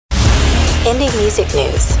Indie music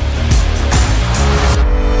news.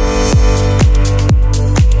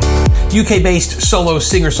 UK-based solo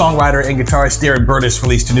singer-songwriter and guitarist Darren Burtis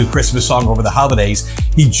released a new Christmas song over the holidays.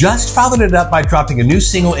 He just followed it up by dropping a new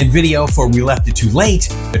single and video for We Left It Too Late.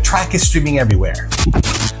 The track is streaming everywhere.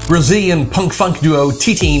 Brazilian punk-funk duo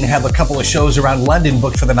Titin have a couple of shows around London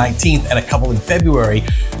booked for the 19th and a couple in February.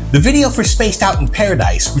 The video for Spaced Out in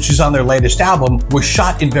Paradise, which is on their latest album, was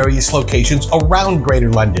shot in various locations around Greater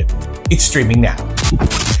London. It's streaming now.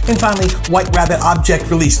 And finally, White Rabbit Object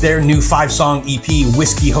released their new 5-song EP,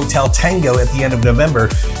 Whiskey Hotel Tango, at the end of November.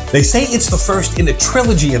 They say it's the first in a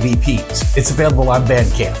trilogy of EPs. It's available on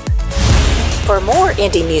Bandcamp. For more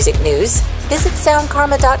indie music news, visit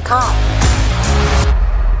soundkarma.com.